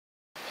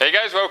Hey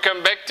guys,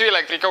 welcome back to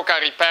Electrical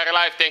Car Repair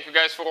Live. Thank you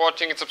guys for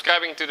watching and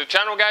subscribing to the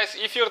channel, guys.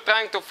 If you're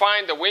trying to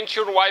find the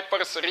windshield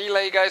wipers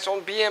relay, guys,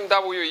 on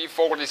BMW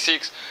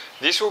E46,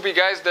 this will be,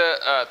 guys,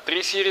 the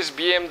 3 Series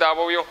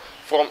BMW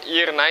from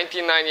year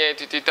 1998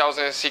 to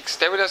 2006.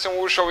 Stay with us and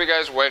we'll show you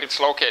guys where it's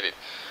located.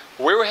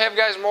 We will have,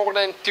 guys, more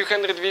than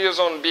 200 videos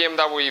on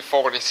BMW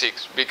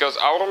E46 because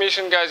our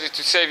mission, guys, is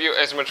to save you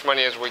as much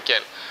money as we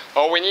can.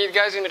 All we need,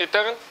 guys, in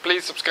return,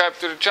 please subscribe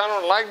to the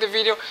channel, like the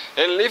video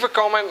and leave a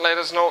comment. Let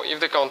us know if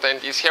the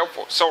content is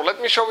helpful. So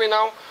let me show you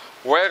now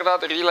where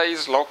that relay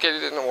is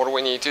located and what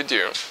we need to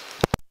do.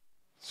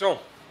 So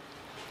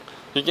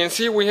you can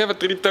see we have a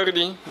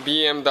 330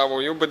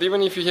 BMW, but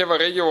even if you have a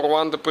regular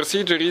one, the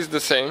procedure is the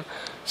same.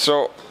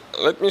 So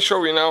let me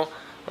show you now.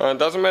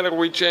 Doesn't matter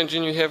which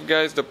engine you have,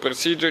 guys, the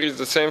procedure is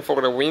the same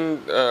for the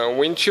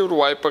windshield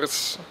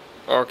wipers,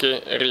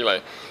 okay,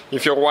 relay.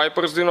 If your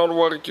wipers do not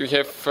work, you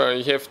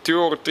have 2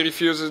 or 3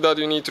 fuses that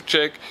you need to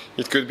check.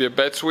 It could be a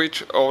bad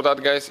switch. All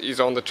that, guys, is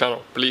on the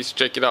channel. Please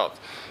check it out.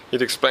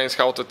 It explains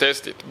how to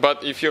test it.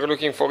 But if you're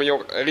looking for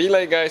your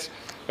relay, guys,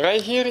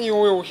 right here you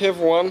will have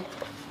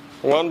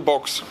one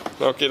box.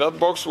 Okay, that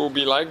box will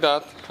be like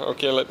that.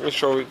 Okay, let me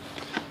show it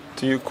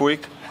to you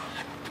quick.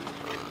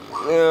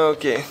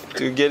 Okay,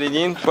 to get it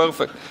in,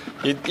 perfect.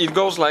 It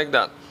goes like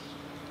that.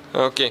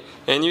 Okay,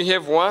 and you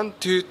have 1,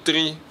 2,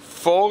 3,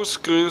 4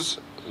 screws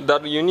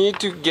that you need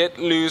to get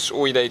loose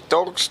with a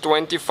Torx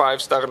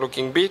 25 star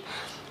looking bit,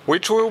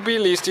 which will be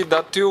listed.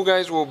 That tool,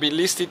 guys, will be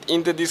listed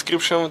in the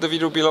description of the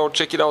video below.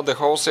 Check it out, the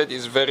whole set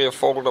is very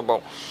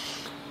affordable.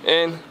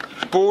 And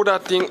pull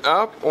that thing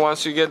up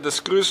once you get the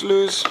screws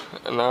loose.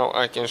 Now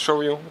I can show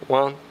you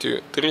 1,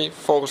 2, 3,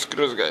 4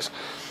 screws, guys.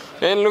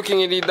 And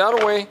looking at it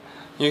that way,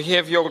 you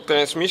have your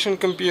transmission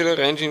computer,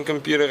 engine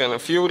computer, and a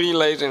few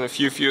relays and a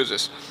few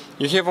fuses.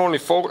 You have only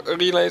 4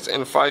 relays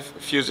and 5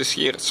 fuses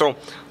here. So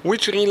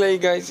which relay,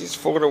 guys, is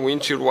for the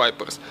windshield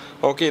wipers?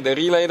 Okay, the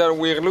relay that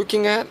we're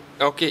looking at,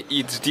 okay,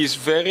 it's this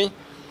very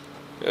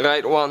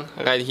right one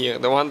right here,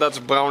 the one that's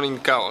brown in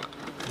color.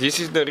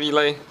 This is the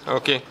relay,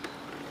 okay,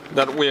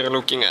 that we're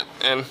looking at,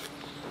 and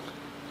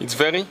it's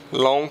very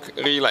long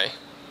relay.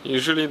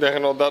 Usually they're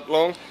not that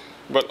long,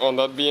 but on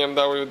that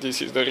BMW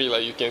this is the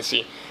relay, you can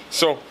see.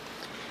 So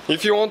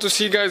if you want to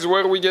see, guys,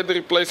 where we get the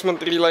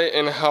replacement relay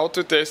and how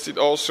to test it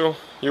also,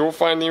 you will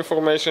find the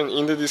information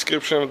in the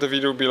description of the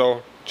video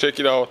below. Check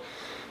it out.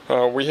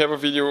 We have a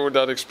video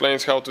that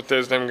explains how to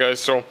test them, guys.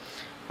 So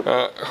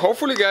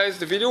hopefully, guys,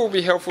 the video will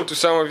be helpful to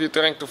some of you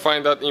trying to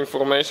find that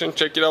information.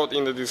 Check it out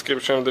in the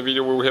description of the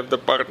video. We will have the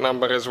part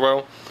number as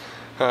well.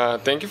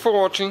 Thank you for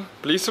watching.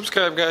 Please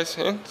subscribe, guys,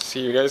 and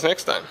see you guys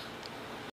next time.